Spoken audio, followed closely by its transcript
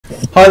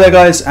Hi there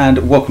guys,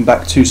 and welcome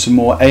back to some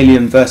more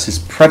Alien vs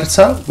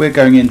Predator. We're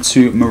going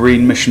into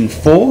Marine Mission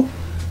 4,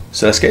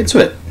 so let's get into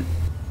it.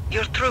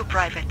 You're through,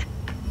 Private.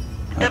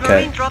 The Okay.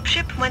 Marine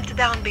dropship went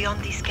down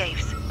beyond these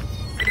caves.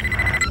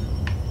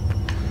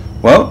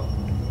 Well,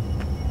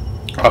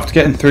 after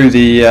getting through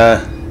the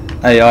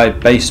AI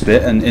base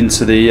bit and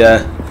into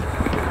the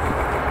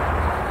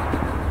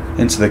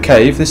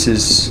cave, this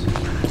is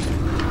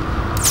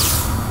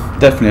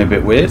definitely a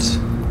bit weird.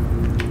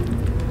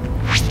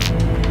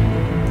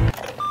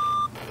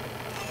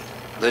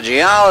 The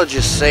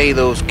geologists say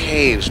those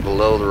caves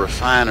below the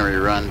refinery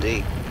run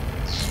deep.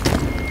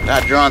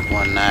 Got drunk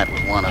one night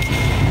with one of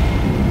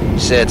them. He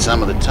said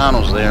some of the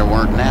tunnels there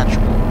weren't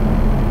natural.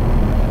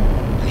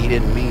 And he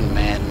didn't mean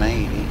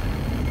man-made either.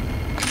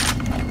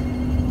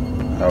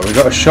 Oh, we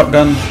got a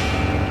shotgun,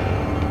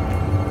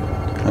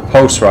 a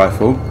pulse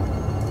rifle.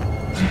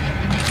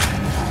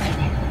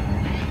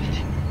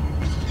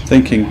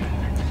 Thinking,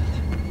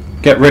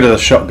 get rid of the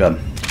shotgun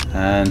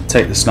and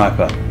take the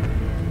sniper.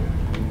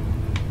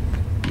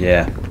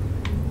 Yeah,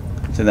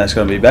 I think that's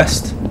going to be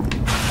best.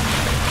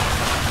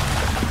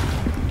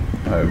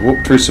 Alright,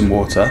 walk through some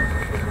water.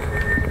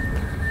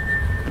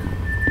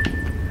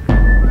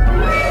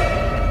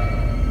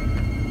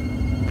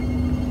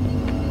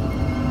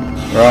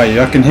 Where are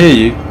you? I can hear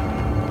you.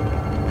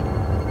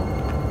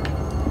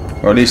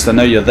 Or at least I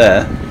know you're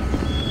there.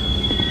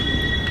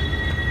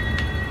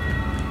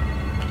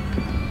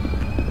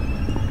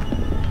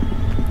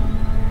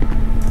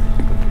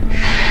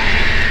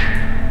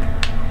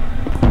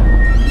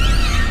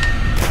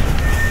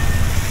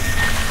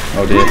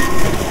 Oh dear.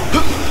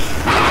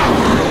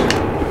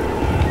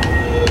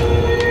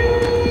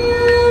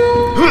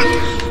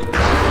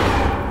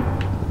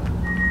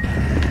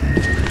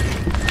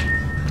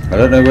 I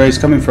don't know where he's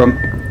coming from.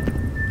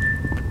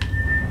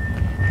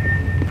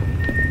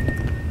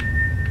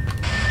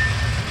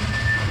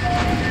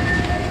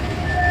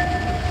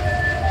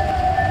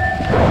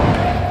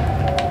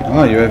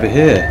 Oh, you're over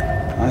here.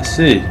 I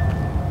see.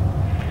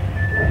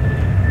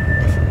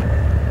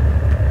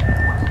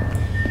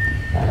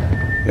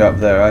 You're up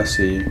there, I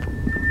see you.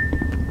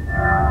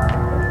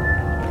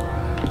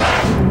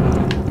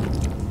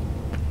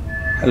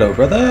 Hello,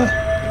 brother.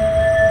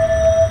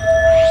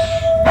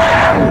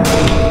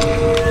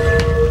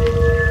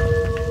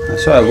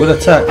 That's right, I would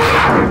attack.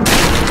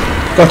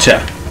 Gotcha.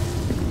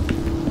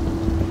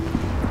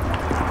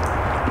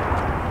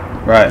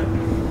 Right.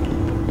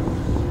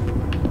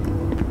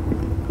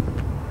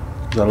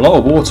 There's a lot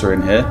of water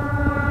in here.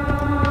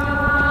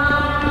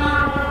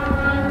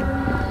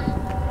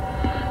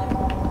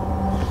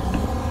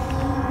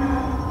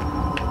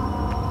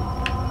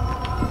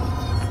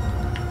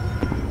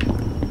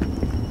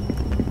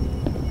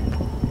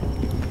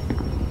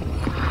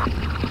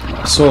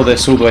 I saw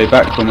this all the way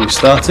back when we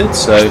started,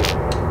 so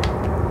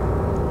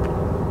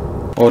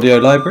audio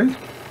library.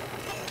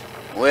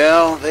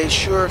 Well, they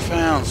sure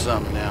found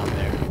something down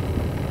there.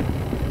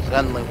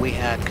 Suddenly we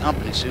had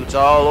company suits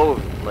all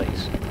over the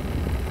place.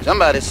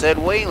 Somebody said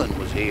Wayland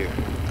was here.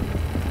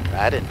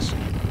 I didn't see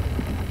him.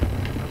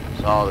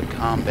 Saw the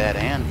combat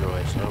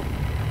androids though.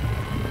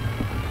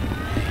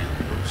 Man,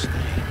 those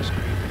things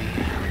creep me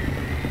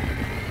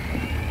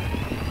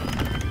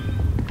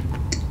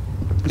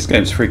out. This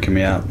game's freaking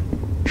me out.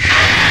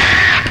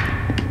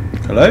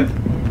 Hello?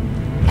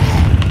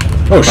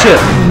 Oh shit!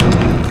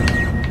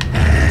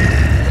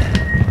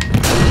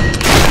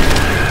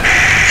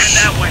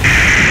 That way.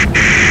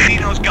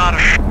 Dino's got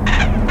her.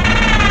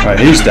 Right,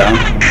 he's down.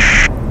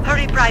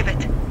 Hurry,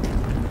 Private.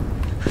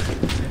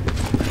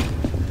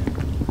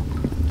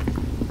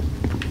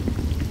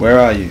 Where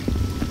are you?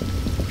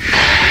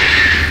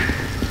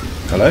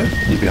 Hello?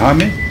 You behind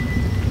me?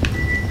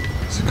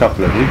 There's a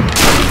couple of you.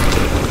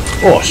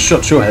 Oh, I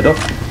shot your head off.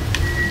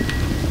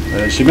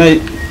 There's your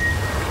mate.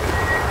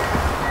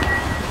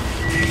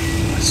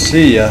 I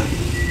see ya.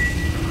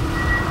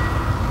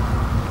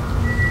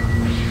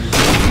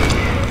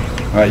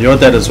 Alright, you're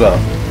dead as well.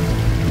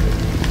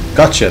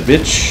 Gotcha,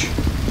 bitch.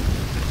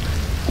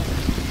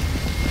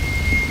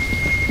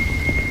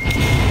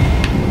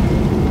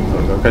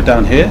 I'll go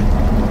down here.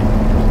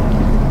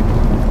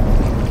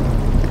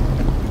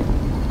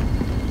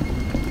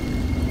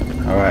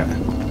 Alright,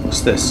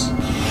 what's this?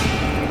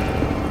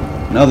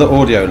 Another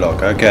audio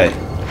log, okay.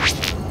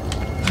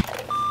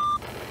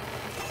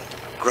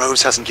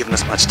 Groves hasn't given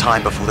us much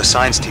time before the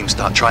science team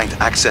start trying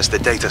to access the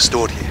data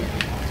stored here.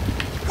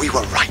 We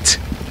were right.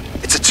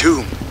 It's a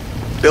tomb,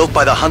 built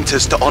by the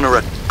hunters to honor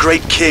a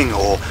great king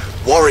or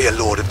warrior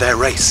lord of their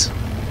race.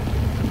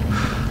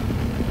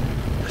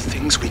 The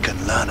things we can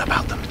learn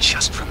about them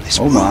just from this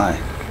Oh room. my.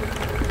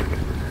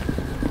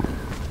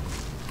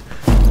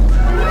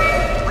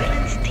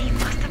 Wayland's team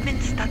must have been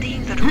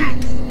studying the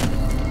ruins.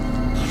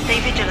 Stay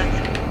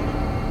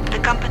vigilant. The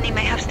company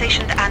may have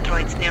stationed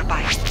androids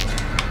nearby.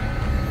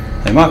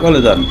 They might well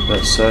have done,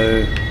 but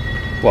so...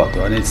 What,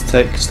 do I need to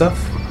take stuff?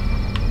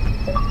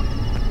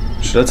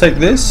 Should I take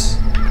this?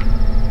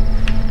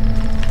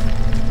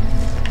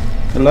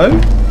 Hello?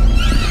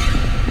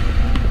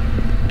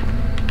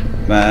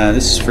 man,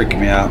 this is freaking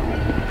me out.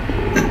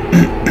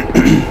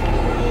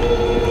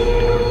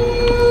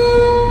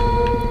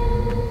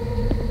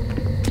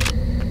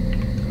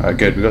 Alright,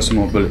 good, we got some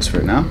more bullets for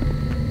it now.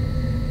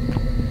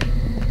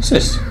 What's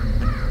this?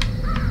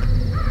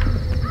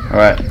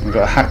 Alright, we've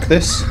got to hack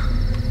this.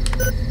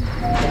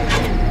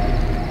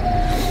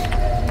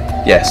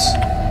 Yes.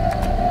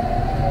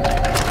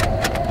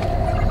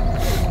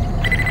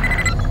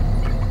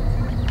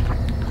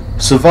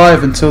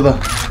 Survive until the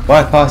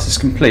bypass is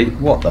complete.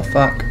 What the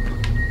fuck?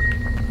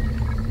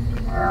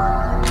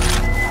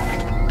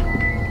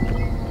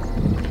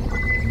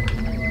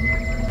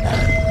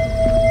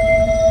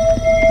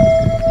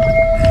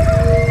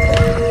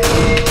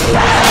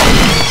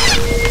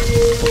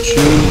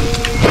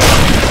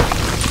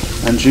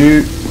 And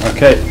you.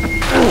 Okay.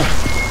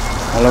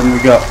 How long have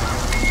we got?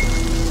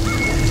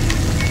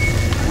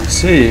 I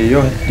see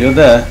you. You're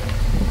there.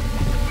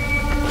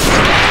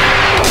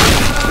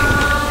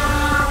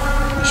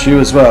 It's you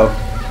as well.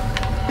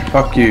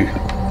 Fuck you.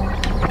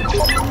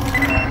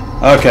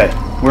 Okay,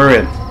 we're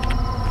in.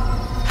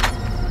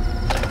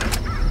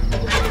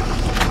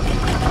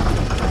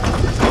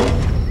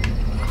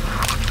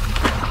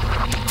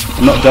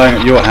 I'm not dying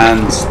at your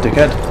hands,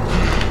 dickhead.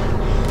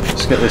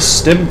 Let's get this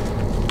stim.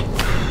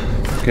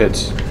 Good.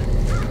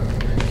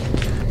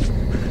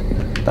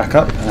 Back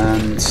up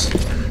and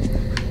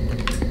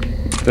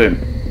boom.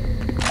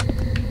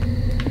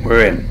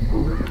 We're in.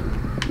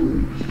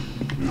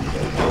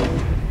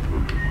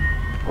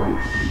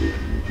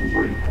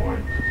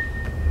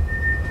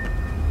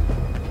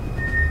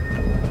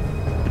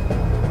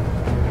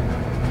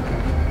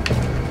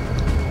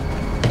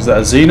 Is that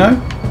a Xeno?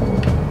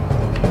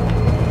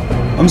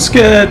 I'm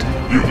scared.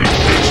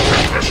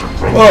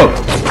 Whoa.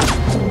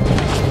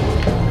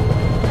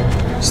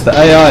 It's the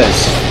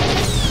AIs.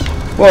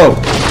 Whoa.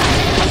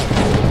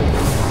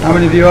 How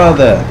many of you are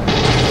there?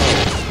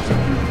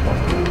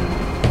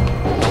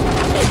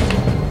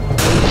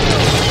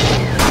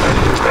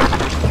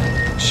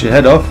 Is your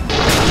head off?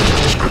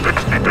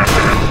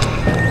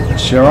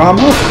 Is your arm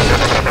off?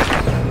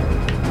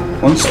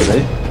 Wants to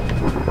be.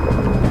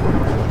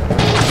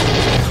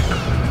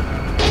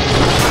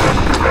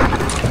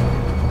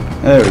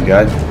 There we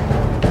go.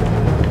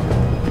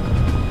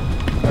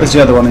 Where's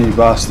the other one of you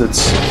bastards?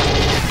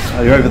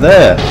 Oh, you're over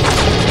there.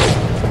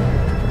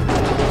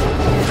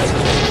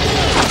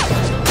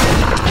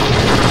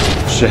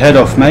 Push your head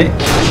off, mate.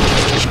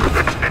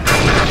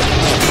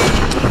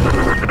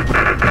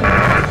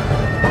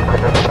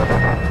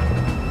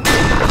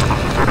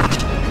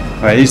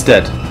 Alright, he's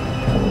dead.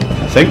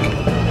 I think.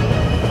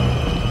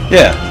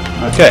 Yeah,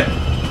 okay.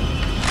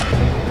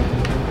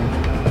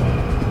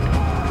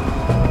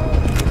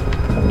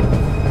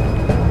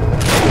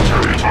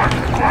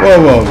 Whoa,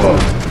 whoa, whoa.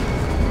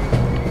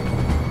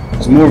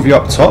 There's more of you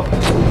up top.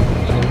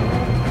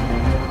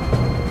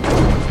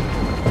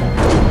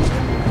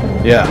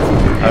 Yeah,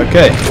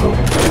 okay.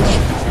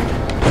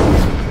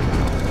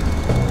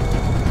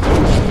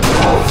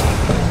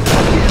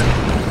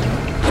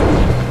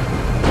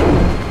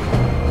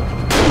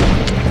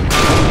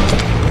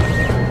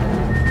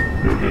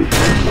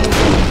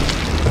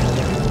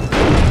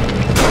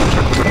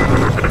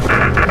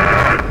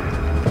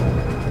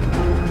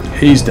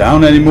 He's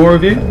down. Any more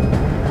of you?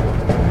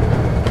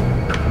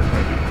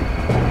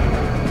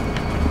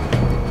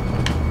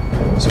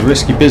 It's a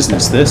risky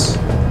business, this.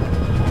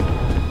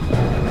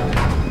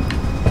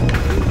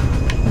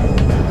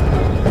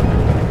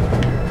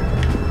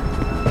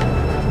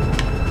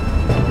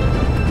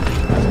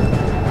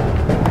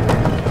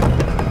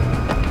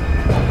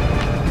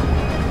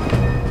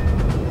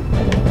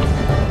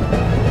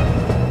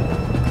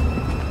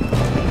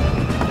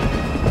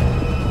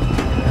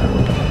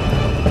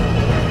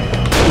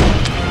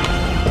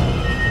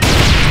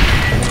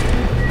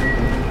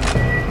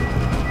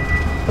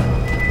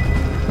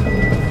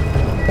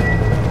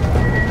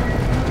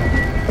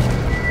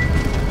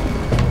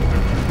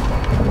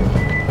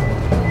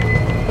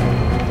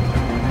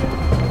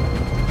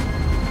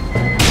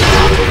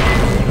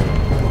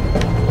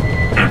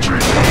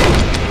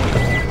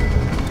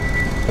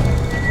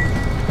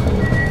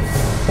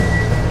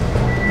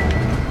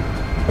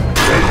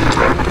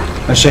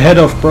 That's your head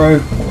off, bro.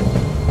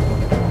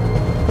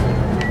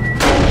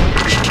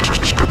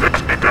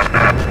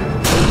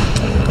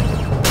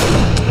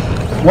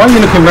 Why are you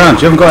looking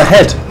around? You haven't got a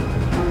head.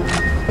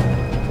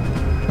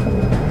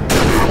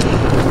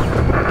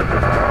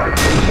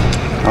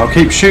 I'll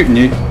keep shooting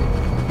you.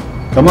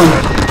 Come on.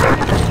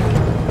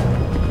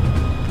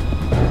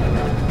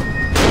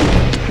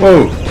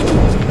 Whoa.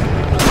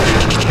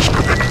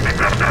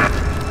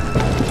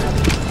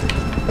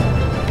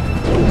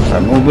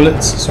 Right, more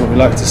bullets. That's what we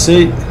like to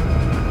see.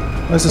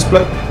 Where's this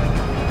bloke?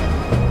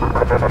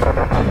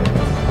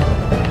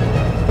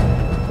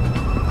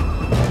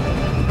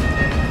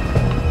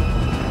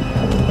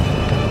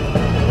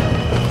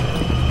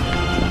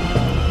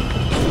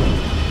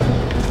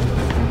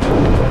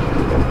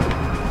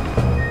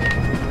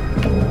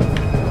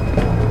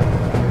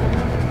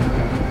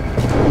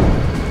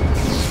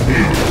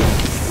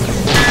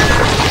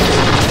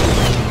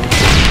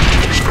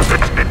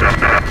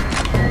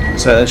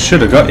 So that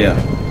should have got you.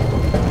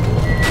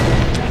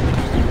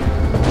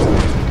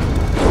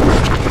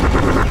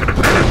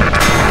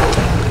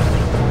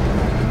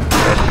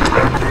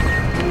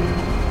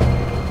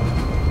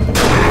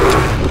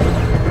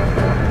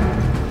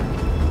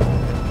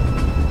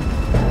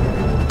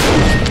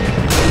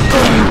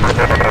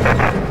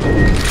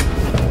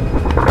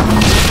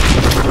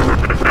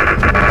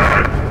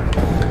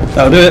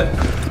 That'll do it.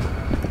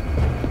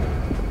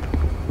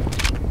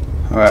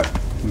 Alright,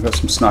 we've got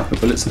some sniper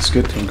bullets, that's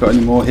good. Haven't got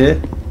any more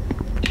here.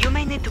 You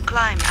may need to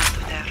climb out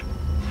of there.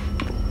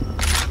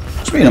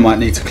 What do you mean I might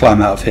need to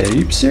climb out of here? Are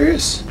you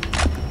serious?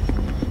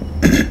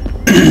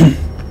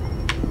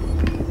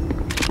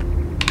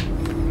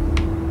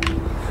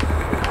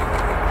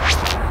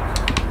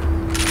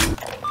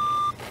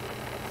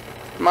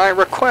 My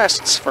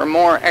requests for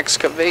more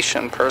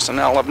excavation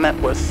personnel have met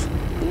with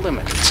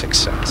limited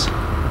success.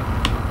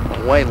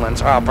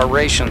 Wayland's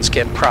operations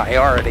get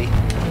priority.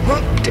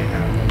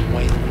 Damn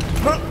Wayland.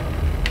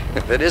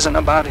 If it isn't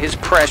about his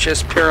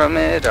precious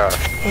pyramid or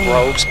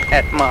Rogue's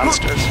pet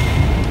monsters,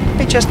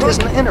 he just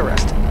isn't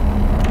interested.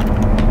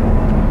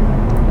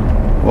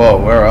 Whoa,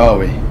 where are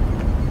we?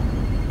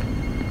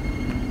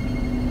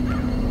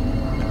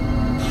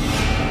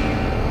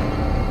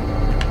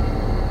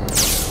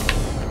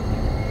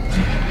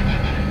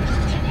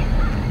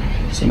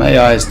 Some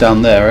AI is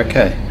down there,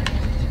 okay.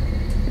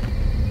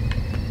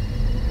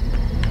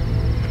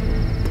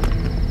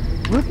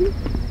 Rookie?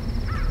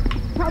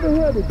 How the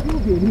hell did you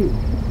get here?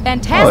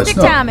 Fantastic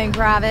not. timing,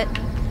 Private.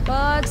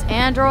 Bugs,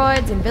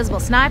 androids, invisible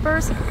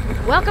snipers.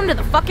 Welcome to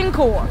the fucking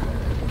Corps.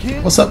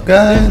 What's up,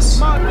 guys?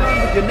 Smart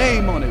gun with your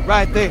name on it,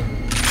 right there.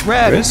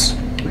 Grab Chris? it.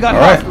 We got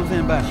All right. hostiles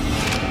inbound.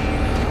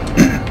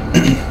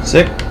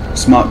 Sick.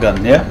 Smart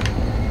gun, yeah?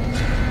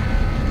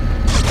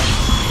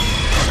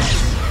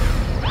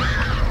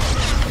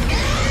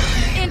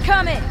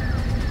 Incoming!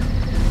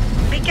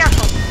 Be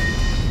careful.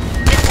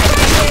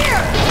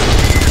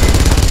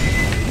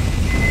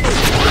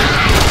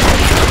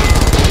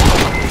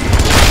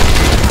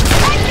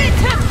 Take it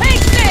to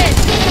pieces!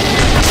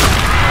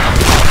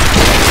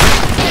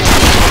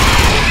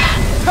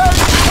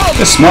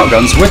 This smart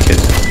gun's wicked.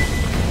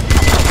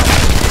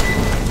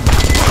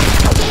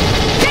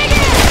 Dig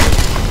it!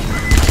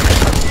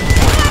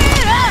 Light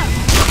it up!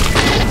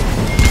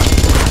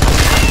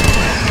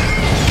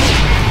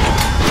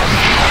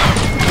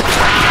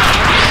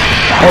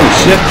 Oh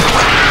shit.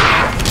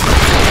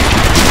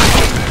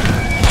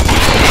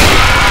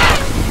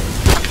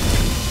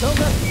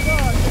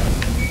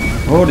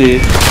 Oh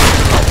dear.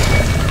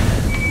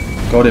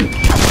 Got him.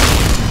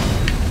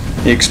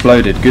 He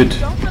exploded, good.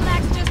 Don't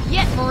relax just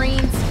yet,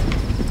 Marines.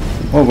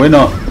 Oh, we're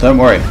not. Don't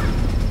worry.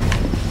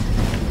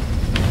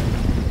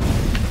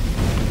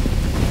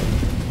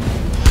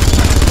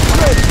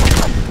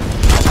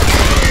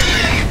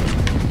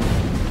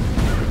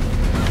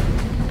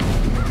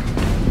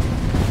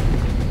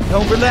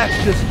 Don't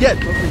relax just yet,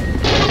 Marine.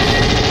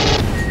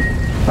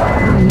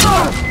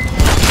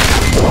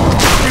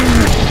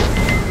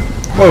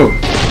 Whoa.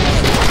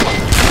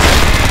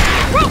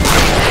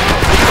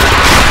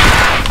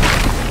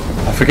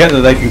 I forget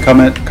that they can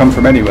come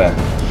from anywhere.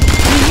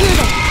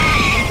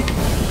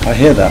 I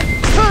hear that.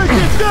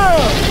 Target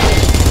down!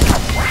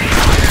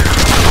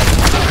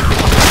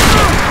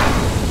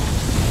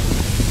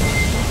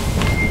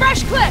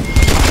 Fresh clip!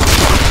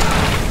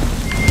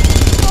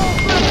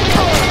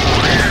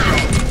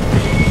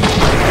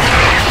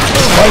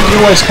 Why do you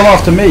always come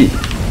after me?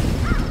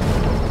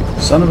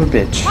 Son of a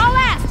bitch. All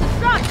ass to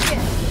drop shit!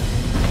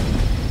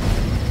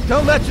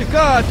 Don't let your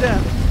guard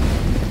down.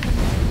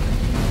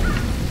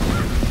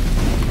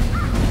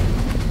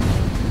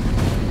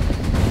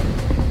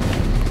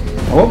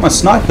 I want my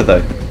sniper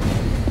though.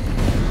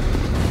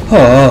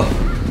 Oh.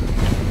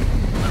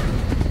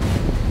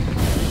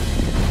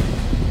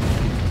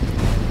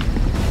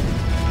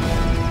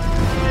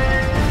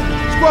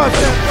 Squash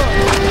that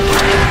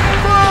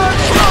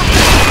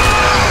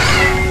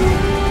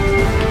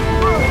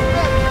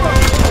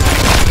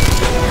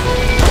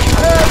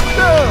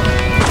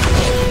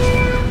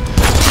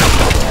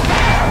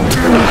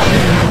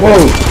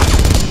Whoa.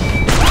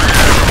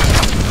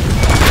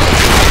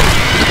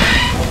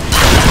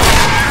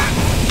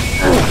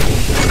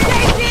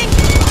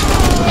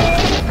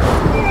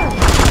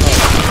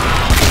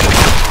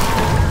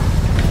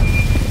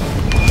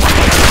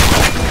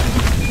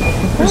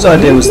 Whose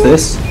idea was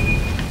this?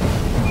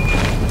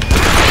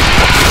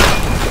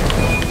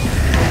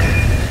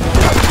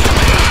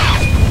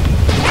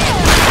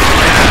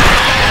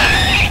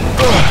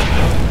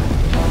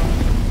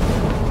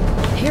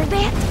 Hear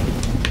that?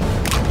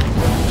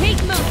 Keep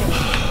moving.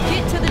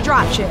 Get to the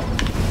drop ship.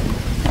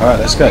 Alright,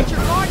 let's go. Let your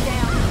guard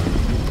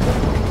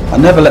down. I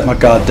never let my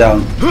guard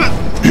down.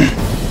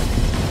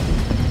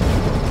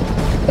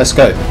 Let's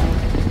go.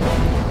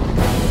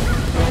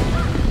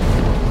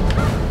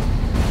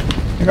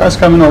 You guys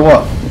coming or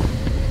what?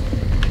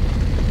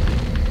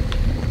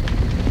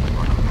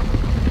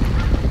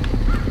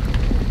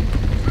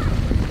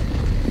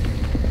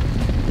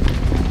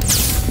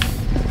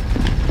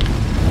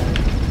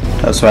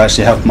 That's why I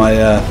actually have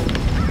my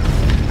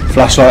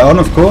flashlight on,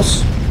 of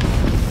course.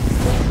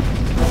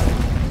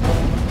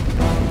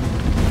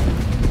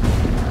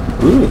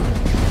 Ooh,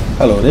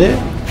 hello there.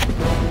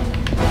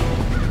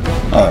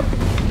 Oh.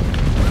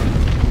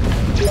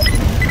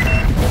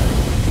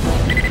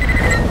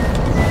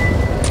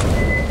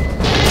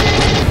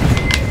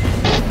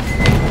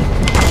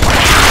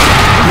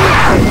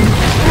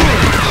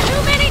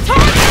 Too many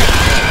targets!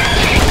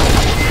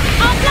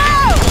 I'll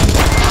blow!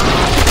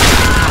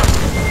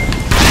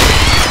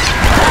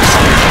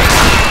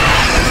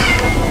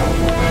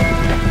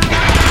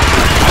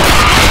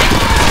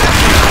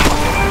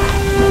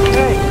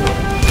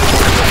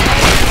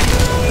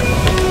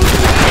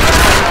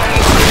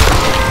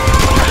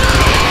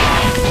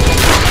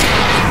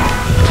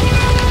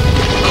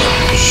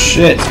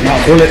 Shit, not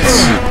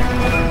bullets.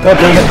 God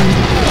damn it.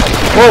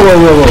 Whoa, whoa,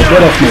 whoa, whoa,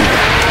 get off me.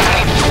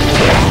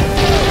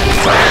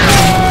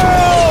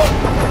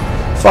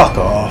 Fuck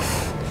off.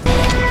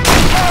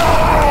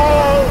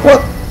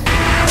 What?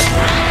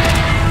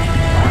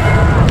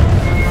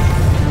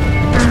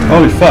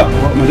 Holy fuck,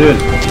 what am I doing?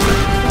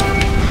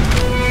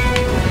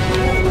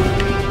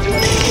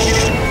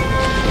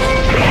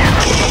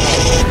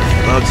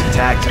 Bugs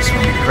attacked us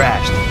when we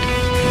crashed.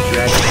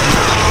 Dragged us.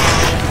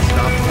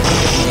 Stopped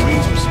us. The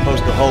Marines were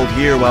supposed to hold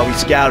here while we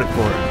scouted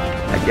for it,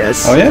 I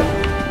guess. Oh yeah?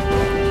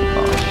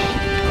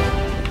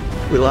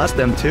 We lost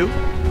them too?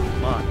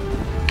 Come on.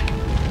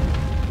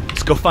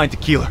 Let's go find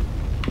Tequila.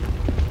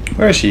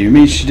 Where is she? You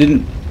mean she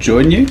didn't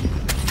join you?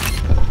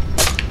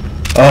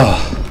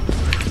 Oh.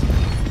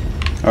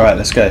 Alright,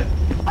 let's go.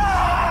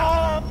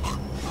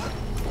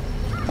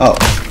 Oh.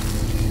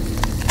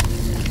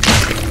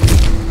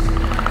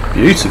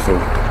 Beautiful.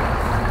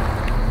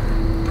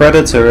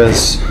 Predator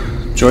has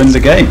joined the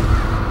game.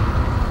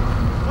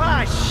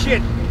 Ah,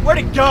 shit! Where'd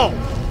it go?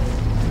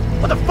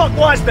 What the fuck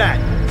was that?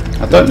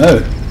 I don't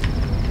know.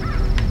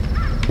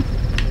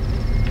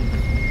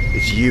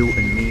 It's you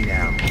and me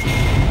now.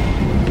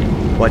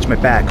 Watch my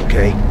back,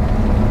 okay?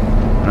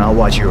 And I'll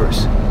watch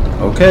yours.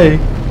 Okay.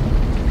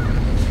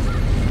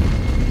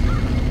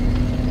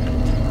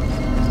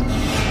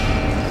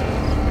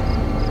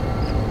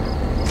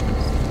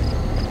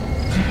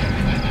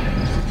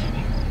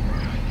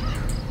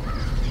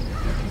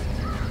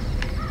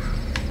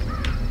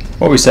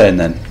 What are we saying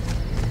then?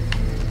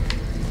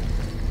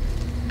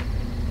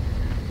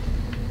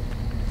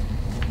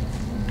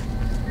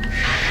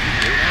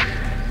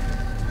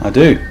 I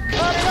do.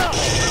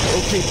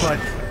 Okay, bud.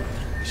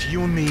 It's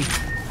you and me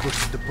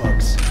versus the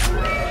bugs.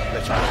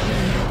 Let's go.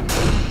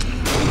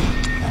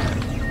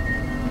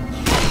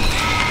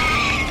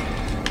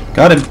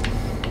 Got him.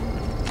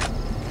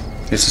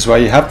 This is why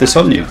you have this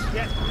on you.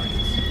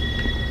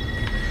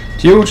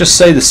 Do you all just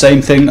say the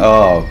same thing?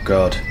 Oh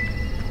god.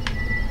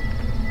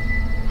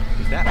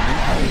 Is that me?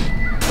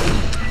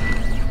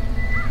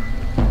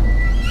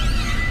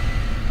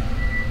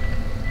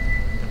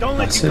 Don't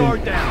let That's your it.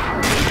 guard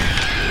down.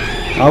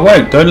 I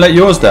won't. Don't let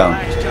yours down.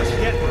 Just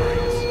yet,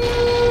 Marines.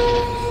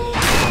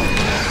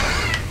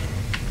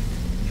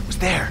 It was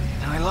there,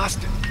 and I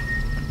lost it.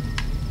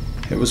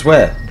 It was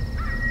where?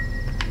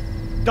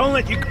 Don't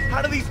let you.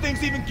 How do these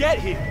things even get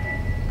here?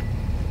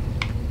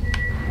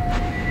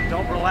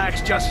 Don't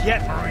relax just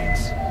yet,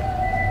 Marines.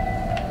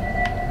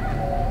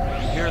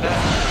 You hear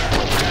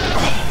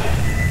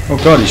that? Oh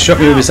god, he shot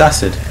me with his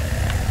acid.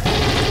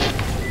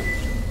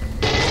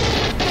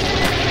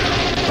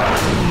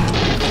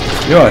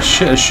 You are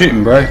shit at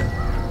shooting, bro.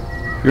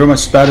 You're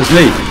almost as bad as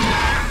me.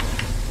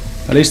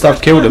 At least I've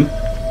killed him.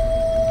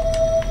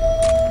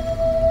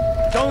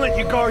 Don't let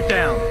your guard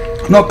down.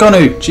 I'm not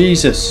gonna.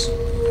 Jesus.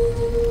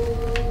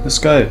 Let's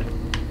go.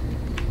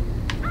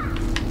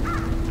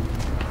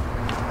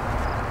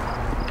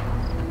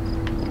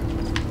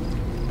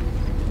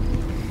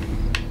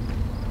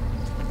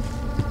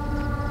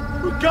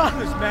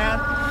 Regardless, man.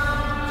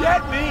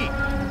 Get me.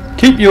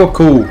 Keep your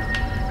cool.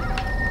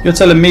 You're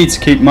telling me to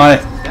keep my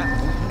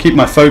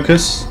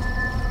focus,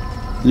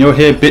 and you're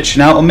here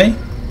bitching out on me.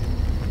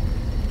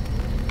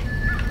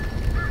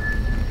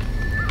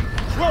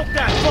 Smoke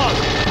that fuck.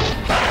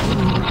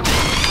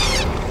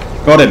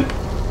 Got him.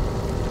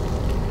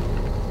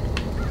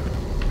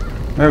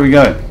 Where are we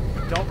going?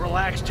 Don't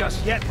relax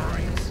just yet,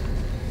 Marines.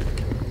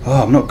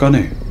 Oh, I'm not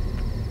gonna.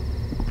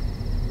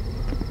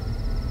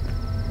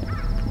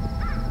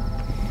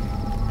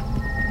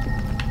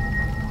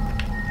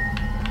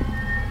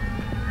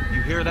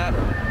 You hear that?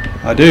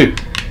 I do.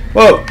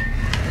 Whoa.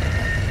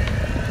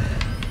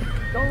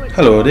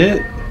 Hello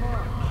there.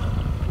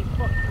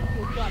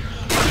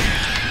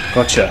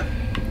 Gotcha.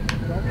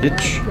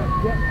 Bitch.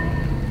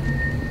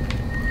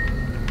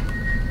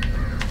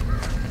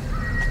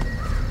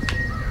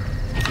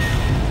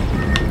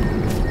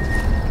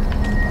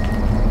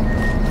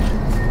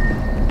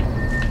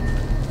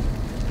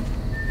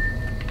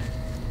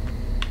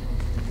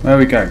 Where are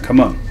we going? Come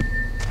on.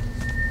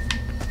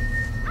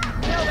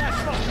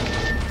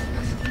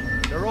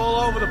 They're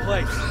all over the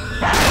place.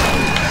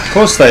 Of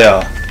course they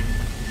are.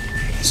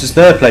 This is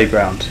their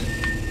playground.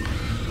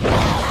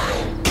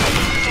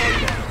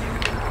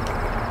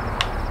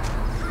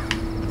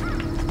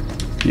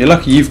 You're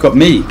lucky you've got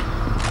me.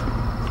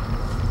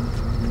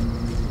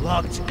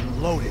 Locked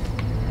and loaded.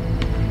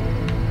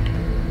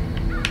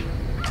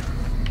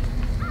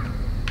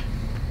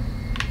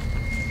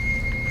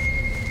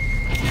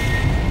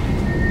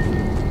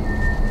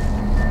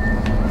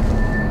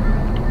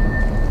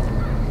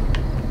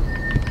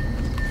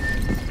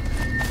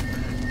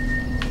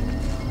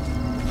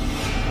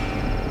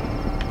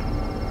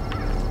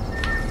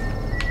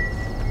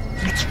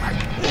 It's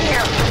right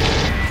here.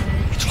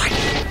 It's right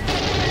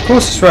here. Of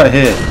course it's right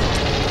here.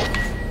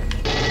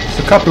 There's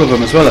a couple of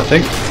them as well, I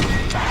think.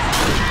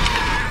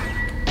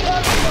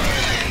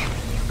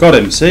 Got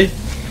him, see?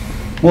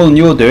 More than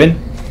you're doing.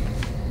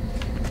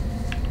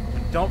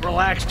 Don't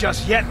relax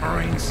just yet,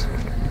 Marines.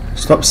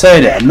 Stop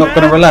saying it, I'm not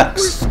going to We're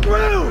relax.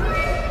 screwed.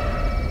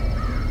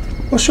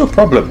 What's your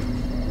problem?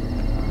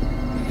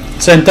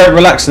 Saying don't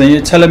relax and then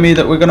you're telling me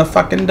that we're going to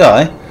fucking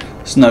die?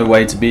 There's no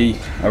way to be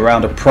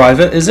around a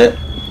private, is it?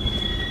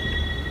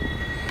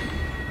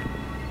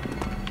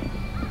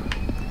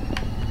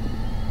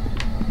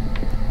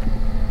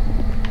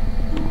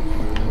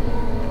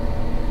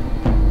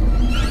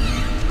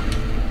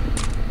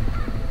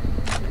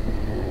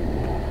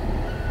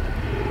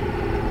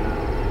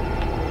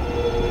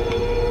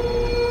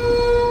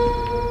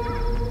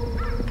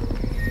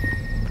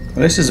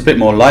 Well, this is a bit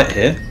more light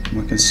here.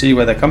 We can see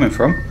where they're coming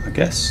from, I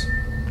guess.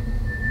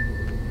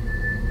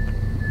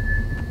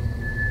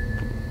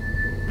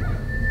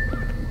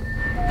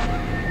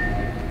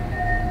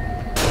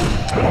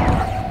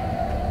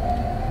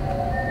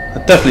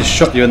 I definitely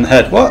shot you in the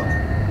head. What?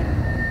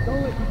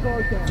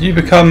 You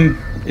become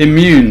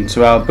immune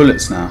to our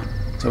bullets now.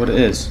 Is that what it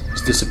is?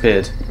 It's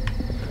disappeared.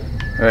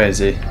 Where is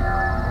he?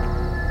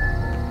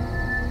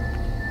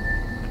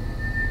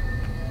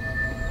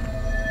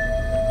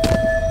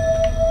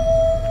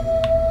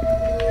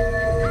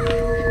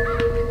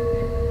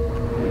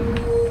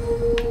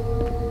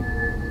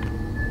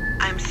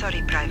 I'm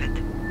sorry, Private.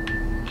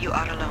 You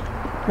are alone.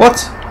 What?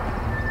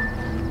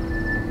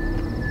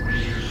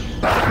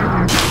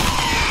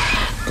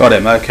 Got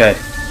him, okay.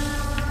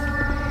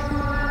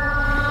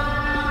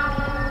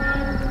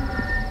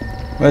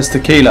 Where's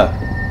Tequila?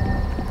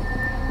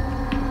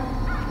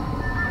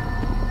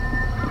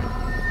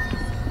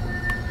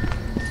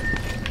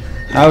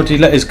 How did he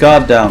let his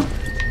guard down?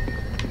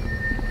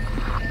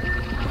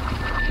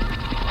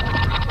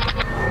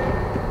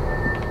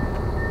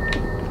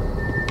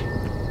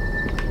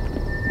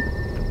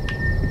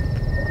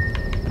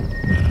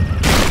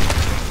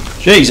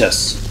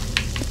 Jesus!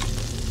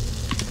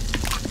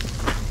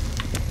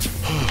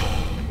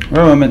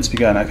 Where am I meant to be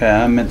going? Okay,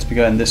 I'm meant to be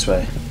going this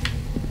way.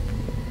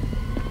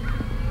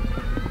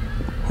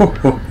 Ho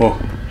ho ho.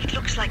 It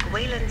looks like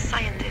Wayland's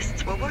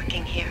scientists were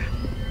working here.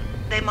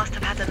 They must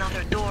have had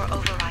another door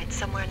override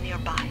somewhere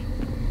nearby.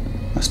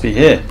 Must be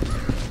here.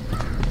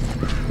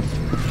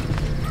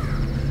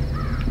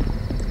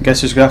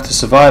 Guess who's gonna have to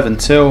survive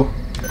until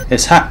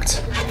it's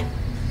hacked?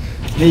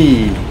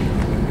 Me.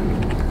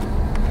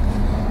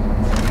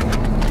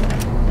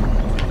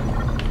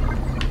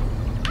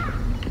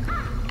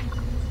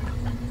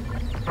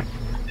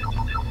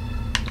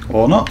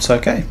 Or not,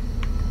 okay.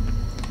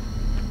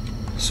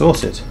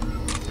 Sorted.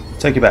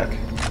 Take it back.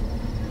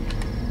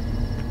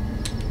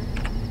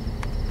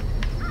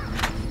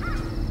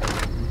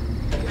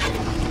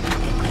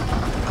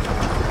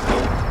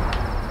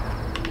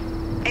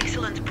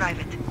 Excellent,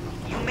 Private.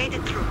 You made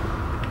it through.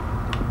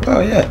 Oh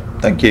yeah,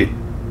 thank you.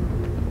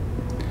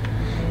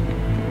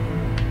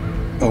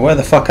 Well, where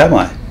the fuck am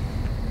I?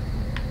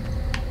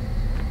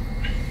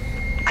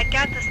 I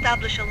can't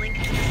establish a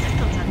link to the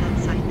systems at that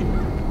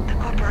site. The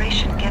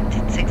corporation kept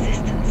its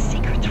existence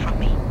secret from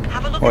me.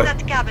 Have a look What? at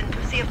that cabin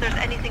to see if there's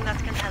anything that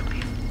can help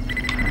you.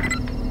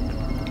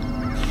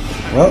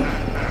 Well.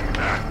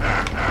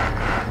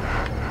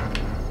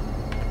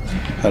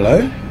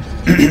 Hello?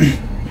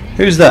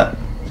 Who's that?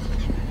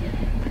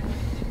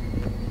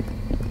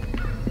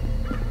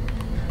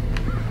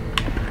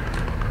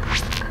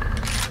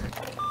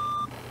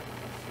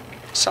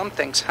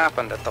 Something's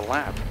happened at the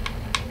lab.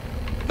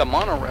 The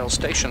monorail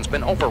station's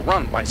been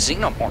overrun by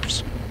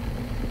xenomorphs.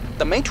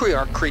 The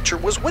matriarch creature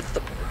was with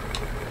them.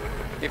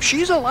 If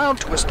she's allowed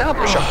to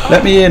establish a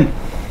Let me in.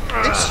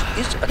 this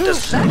is a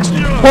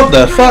disaster. What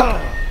the fuck?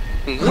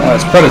 Oh,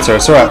 it's Predator,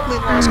 it's alright.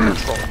 Completely lost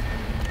control.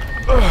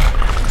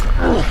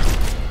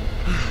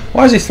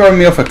 Why is he throwing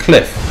me off a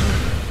cliff?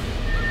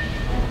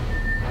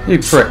 You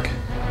prick.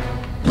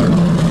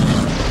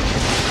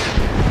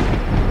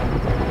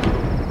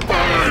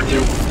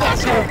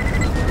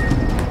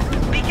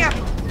 Be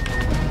careful.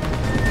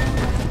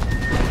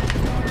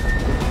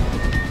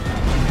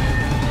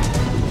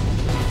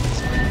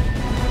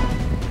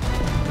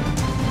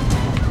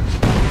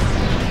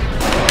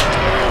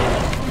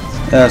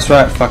 Yeah, that's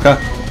right, fucker.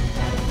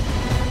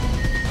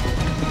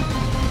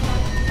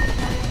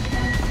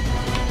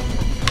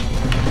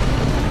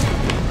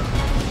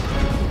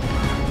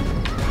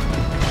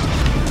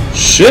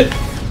 Shit!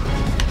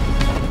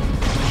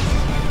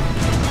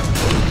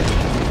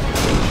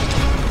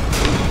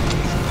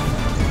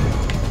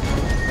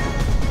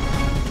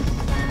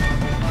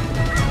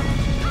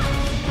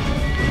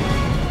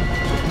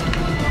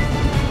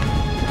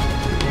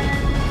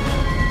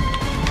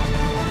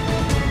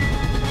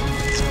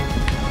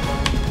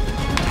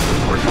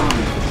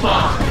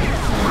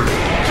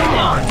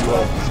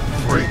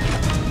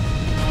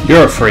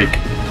 You're a freak.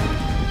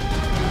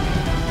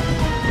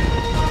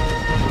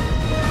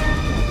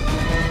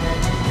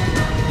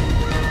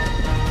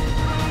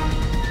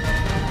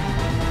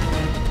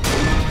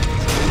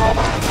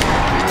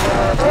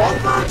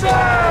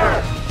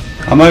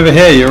 I'm over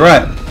here, you're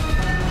right.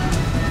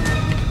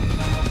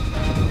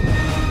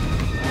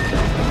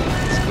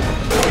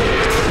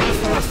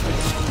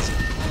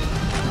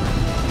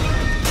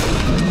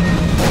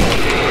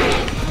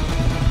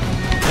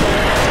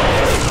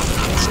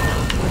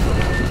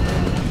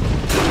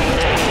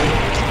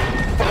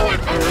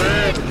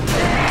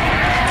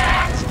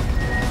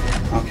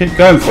 I'll keep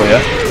going for you.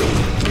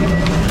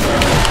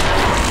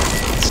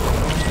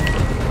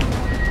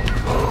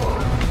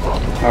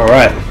 All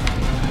right.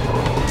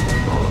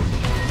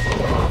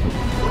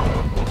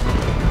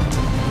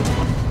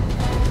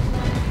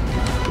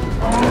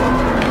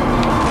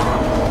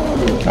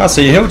 Ah,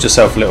 so you healed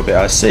yourself a little bit,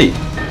 I see.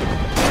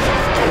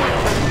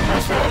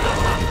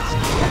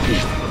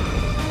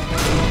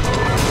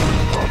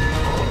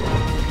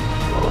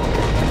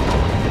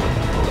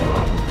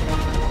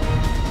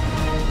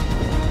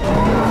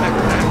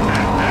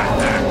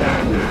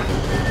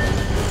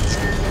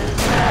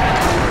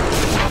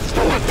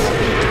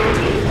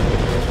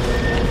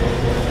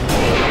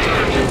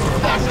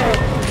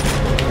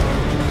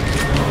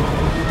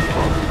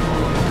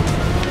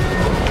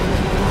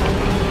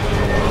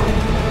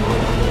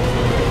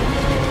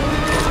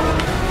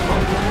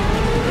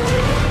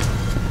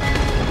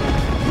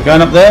 You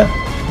going up there?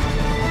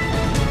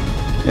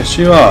 Yes,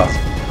 you are.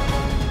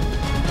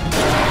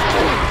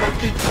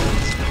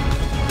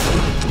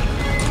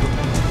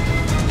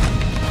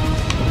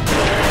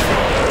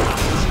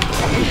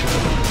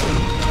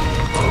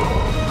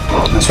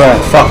 That's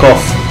right, fuck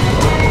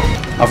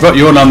off. I've got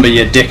your number,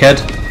 you dickhead.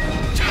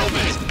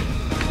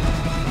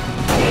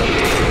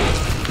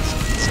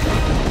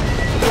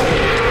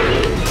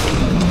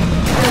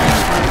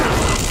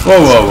 Whoa,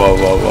 whoa, whoa,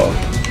 whoa,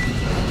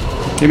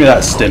 whoa. Give me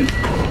that stim.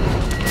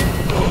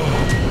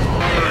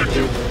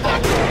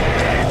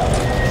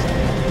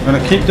 I'm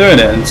going to keep doing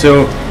it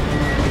until...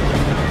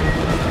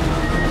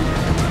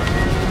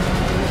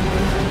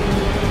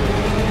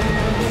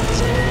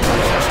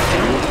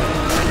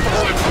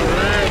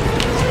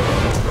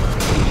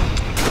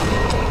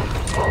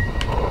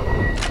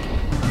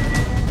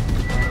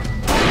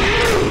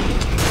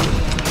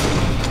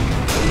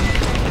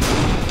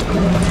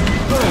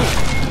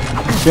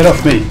 Get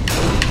off me.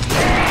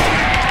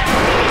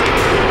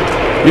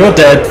 You're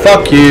dead.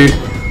 Fuck you.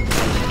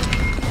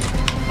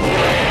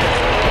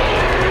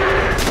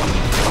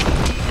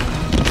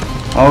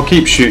 I'll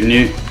keep shooting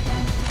you.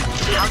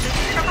 How did you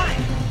survive?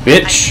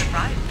 Bitch.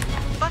 I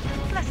survived, but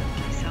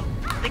pleasantly so.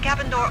 The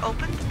cabin door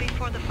opened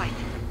before the fight.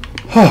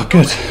 Oh,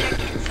 good.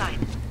 Check inside.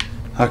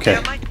 Okay.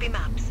 There might be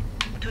maps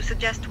to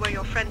suggest where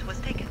your friend was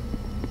taken.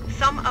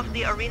 Some of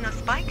the arena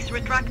spikes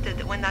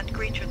retracted when that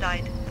creature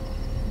died.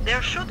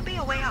 There should be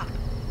a way up.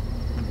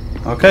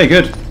 Okay,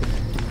 good.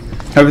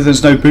 Hope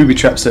there's no booby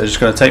traps that are just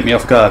going to take me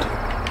off guard.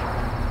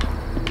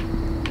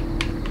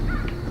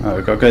 Alright,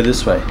 we've got to go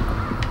this way.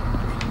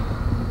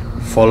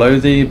 Follow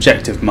the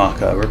objective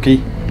marker,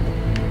 rookie.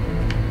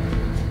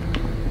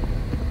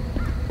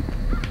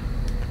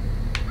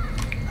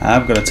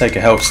 I'm going to take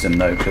a health stim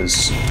though,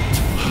 because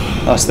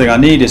last thing I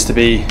need is to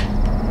be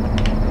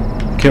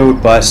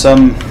killed by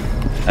some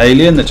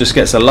alien that just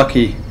gets a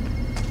lucky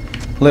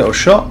little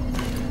shot.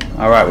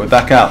 Alright, we're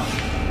back out.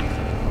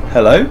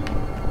 Hello?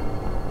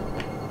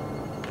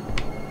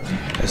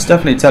 It's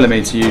definitely telling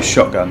me to use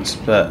shotguns,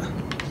 but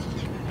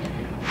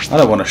I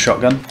don't want a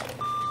shotgun.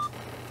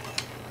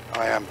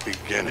 I am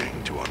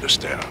beginning to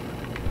understand.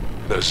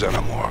 The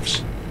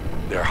xenomorphs,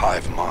 their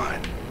hive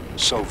mind,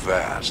 so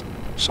vast,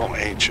 so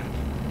ancient.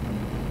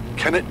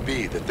 Can it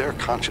be that their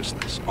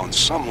consciousness, on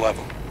some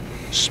level,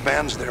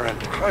 spans their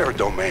entire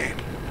domain?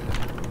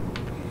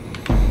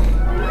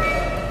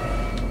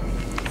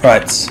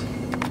 Right.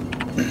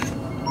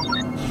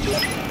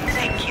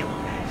 Thank you.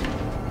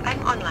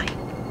 I'm online.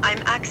 I'm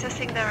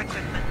accessing their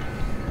equipment.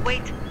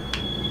 Wait.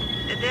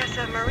 There's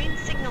a marine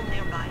signal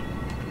nearby.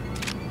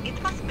 It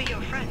must be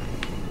your friend.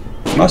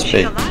 Must Is be.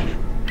 she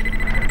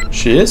alive?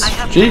 She is? I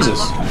have Jesus.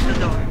 unlocked the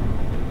door.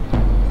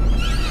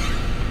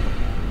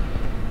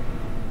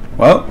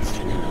 Well,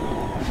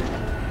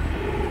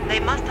 They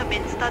must have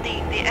been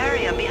studying the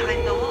area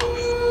behind the walls.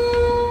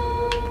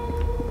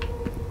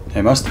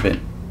 it must have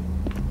been.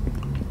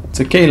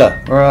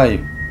 Tequila, where are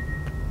you?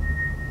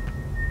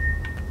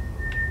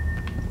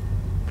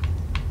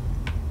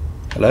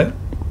 Hello?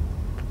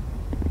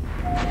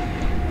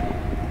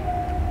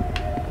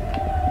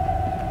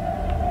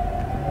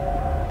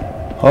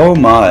 Oh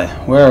my,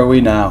 where are we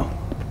now?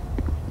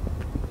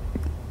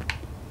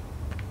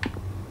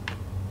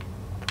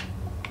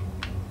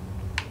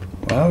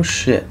 Well,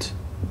 shit.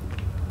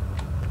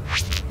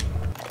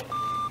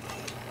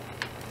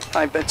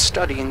 I've been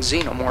studying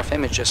xenomorph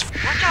images.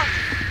 Watch out!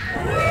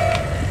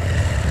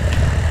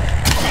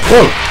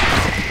 Whoa!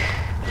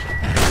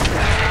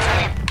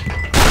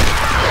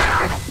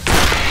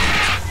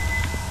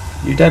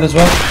 You dead as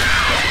well?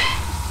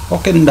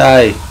 Fucking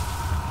die.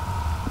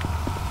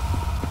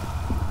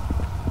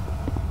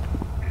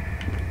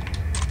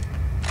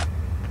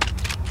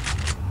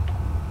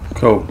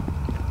 Cool.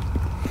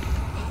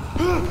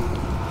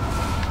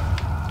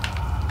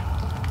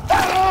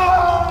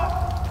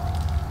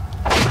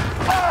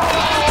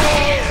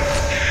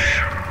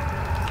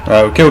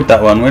 Right, we killed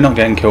that one. We're not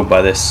getting killed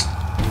by this.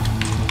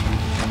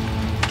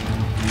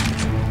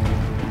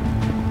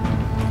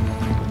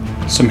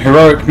 Some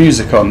heroic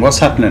music on. What's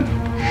happening?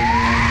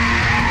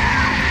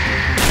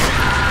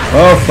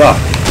 Oh fuck.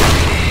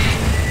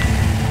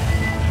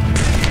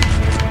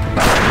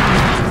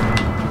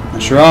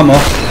 That's your arm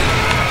off.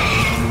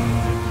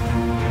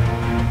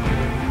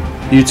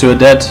 You two are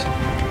dead.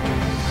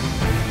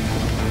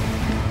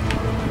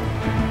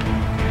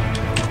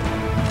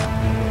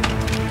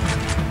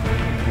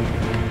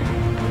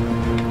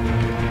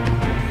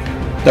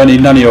 Don't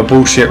need none of your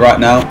bullshit right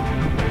now.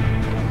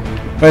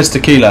 Where's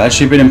Tequila? Has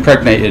she been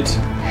impregnated?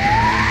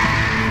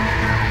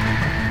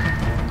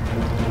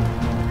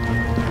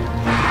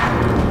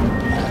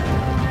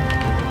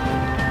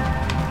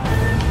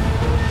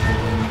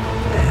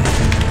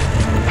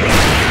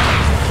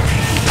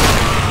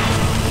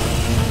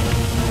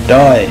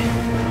 Die.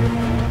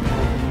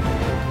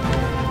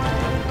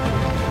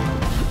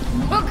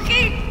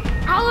 Okay,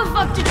 how the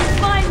fuck did you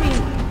find me?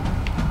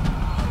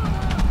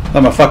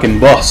 I'm a fucking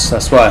boss,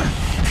 that's why.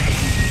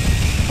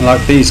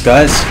 Unlike these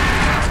guys.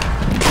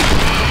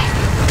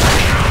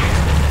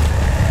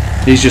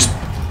 These are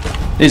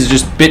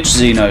just bitch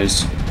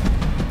Xenos.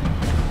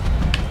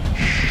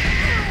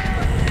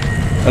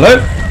 Hello?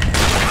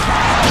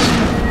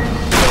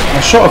 I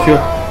shot off your...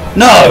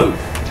 No!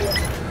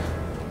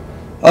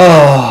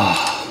 Oh,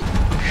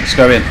 let's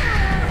go in.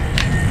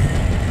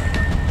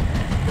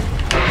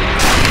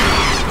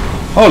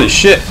 Holy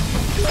shit!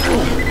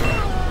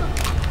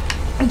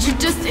 You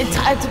just in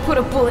time to put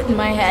a bullet in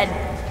my head.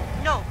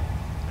 No.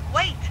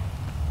 Wait.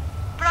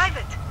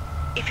 Private.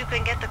 If you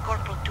can get the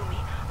corporal to me,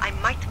 I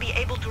might be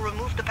able to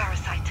remove the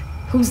parasite.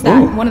 Who's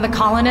that? Ooh. One of the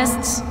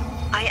colonists?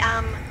 I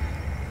am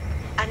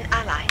an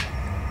ally.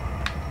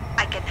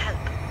 I can help.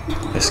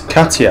 It's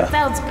Katya.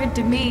 Sounds good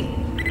to me.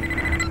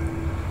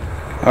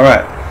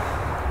 Alright.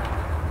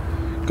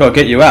 Gotta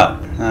get you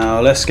out.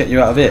 Now let's get you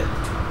out of here.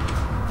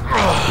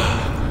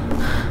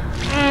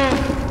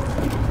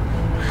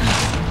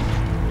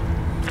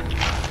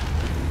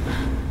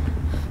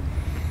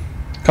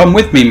 Come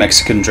with me,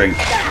 Mexican drink.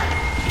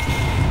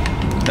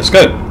 Let's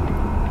go.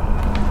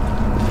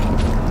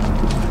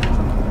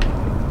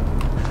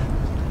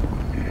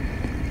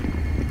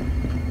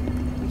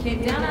 We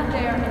came down out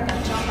there and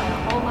got shot by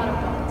a whole lot of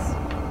bullets.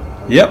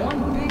 Yep.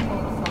 One big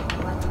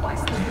motherfucker, like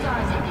twice the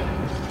size of it.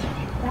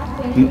 That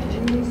thing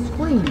made me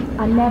scream.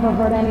 I never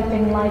heard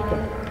anything like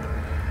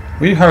it.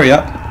 Will you hurry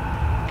up?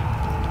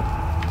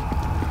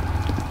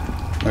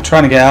 We're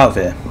trying to get out of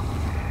here.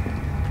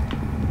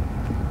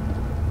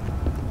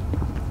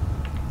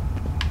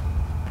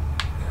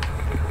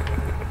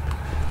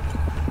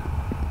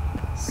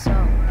 So,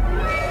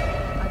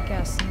 I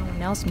guess no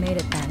one else made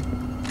it then.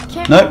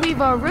 Can't Nope.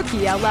 believe our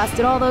rookie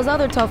outlasted all those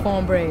other tough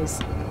hombres.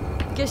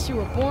 Guess you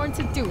were born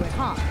to do it,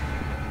 huh?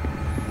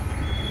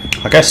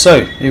 I guess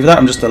so. Either that,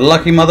 I'm just a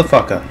lucky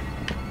motherfucker.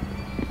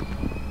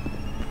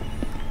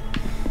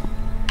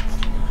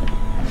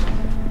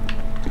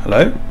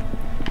 Hello?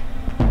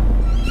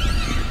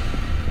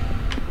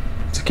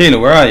 Tequila,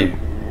 where are you?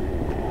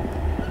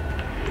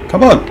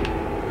 Come on,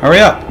 hurry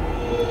up.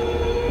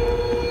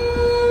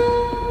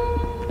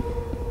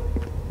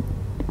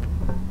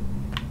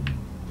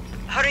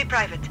 Hurry,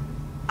 Private.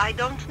 I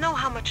don't know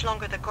how much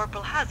longer the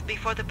corporal has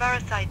before the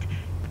parasite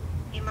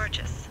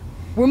emerges.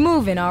 We're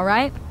moving, all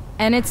right?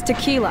 And it's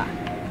Tequila.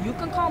 You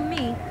can call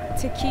me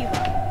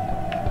Tequila.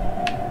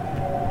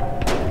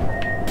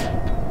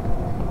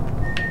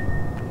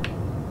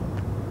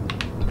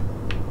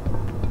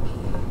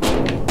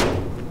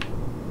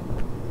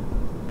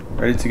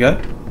 Ready to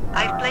go?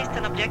 I've placed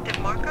an objective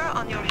marker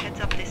on your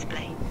heads-up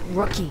display.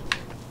 Rookie.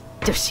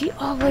 Does she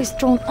always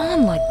thrown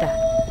on like that?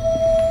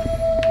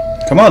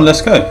 Come on,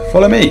 let's go.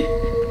 Follow me.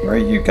 Where are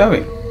you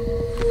going?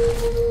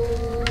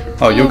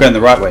 Oh, you're going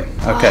the right way.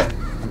 Okay.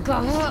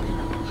 God,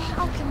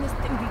 how can this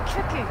thing be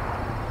kicking?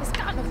 It's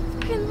got no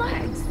fucking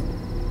legs.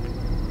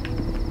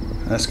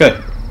 Let's go.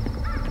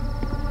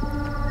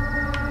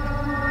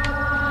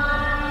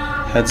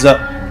 Heads up.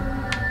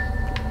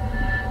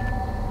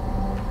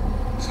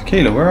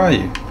 Tequila, where are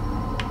you?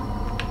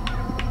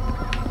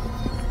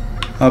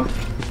 Up.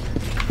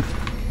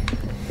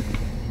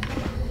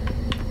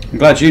 I'm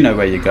glad you know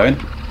where you're going.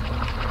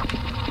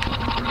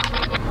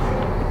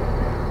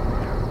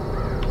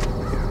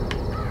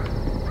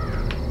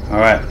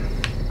 Alright.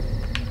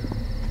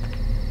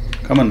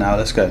 Come on now,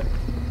 let's go.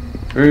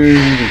 Through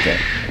we go.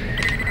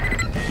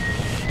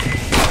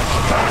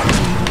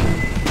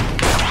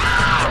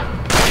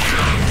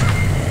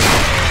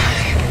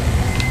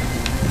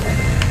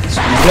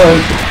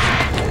 Go.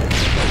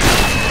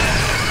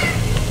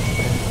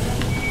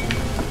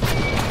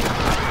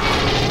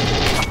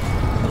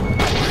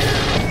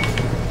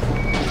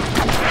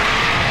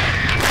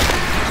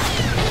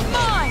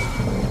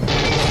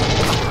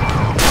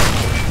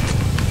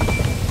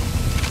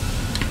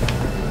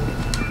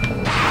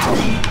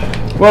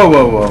 Whoa,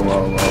 whoa, whoa,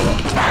 whoa, whoa.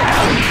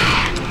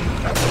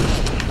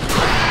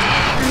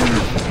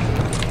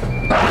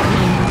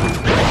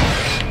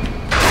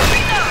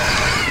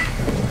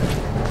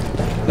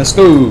 Let's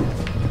go.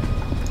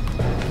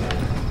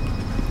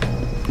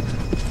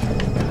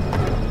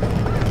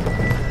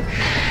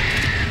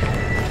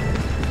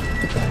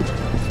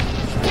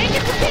 Take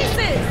it to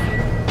pieces.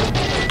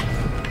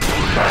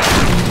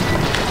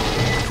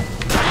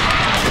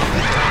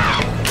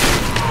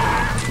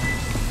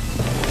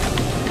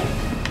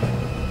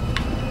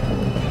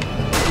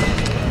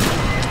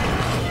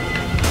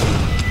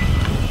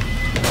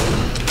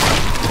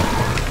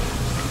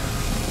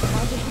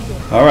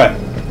 All right.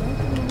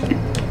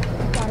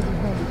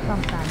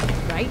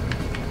 Right?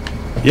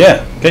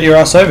 Yeah, get your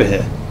ass over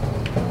here.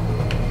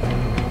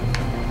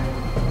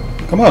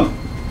 Come on.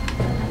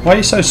 Why are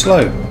you so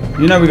slow?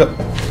 You know we got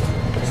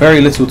very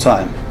little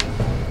time.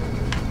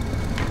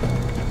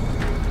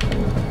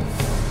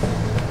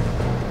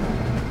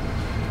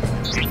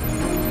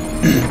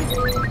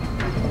 Excellent.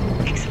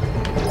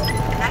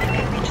 Now you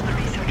can reach the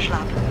research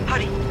lab.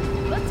 Hurry.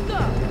 Let's go.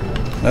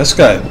 Let's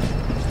go.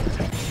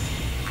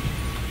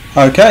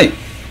 Okay.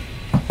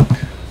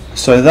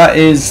 So that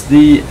is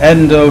the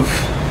end of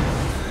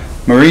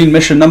Marine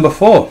mission number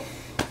 4.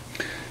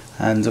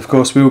 And of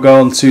course we will go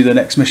on to the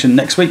next mission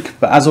next week.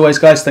 But as always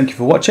guys, thank you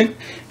for watching.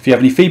 If you have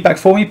any feedback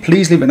for me,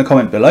 please leave it in a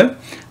comment below.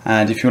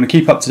 And if you want to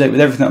keep up to date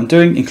with everything I'm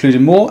doing,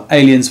 including more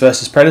Aliens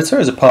vs Predator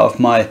as a part of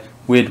my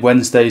Weird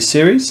Wednesdays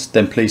series,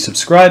 then please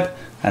subscribe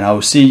and I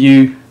will see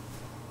you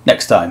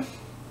next time.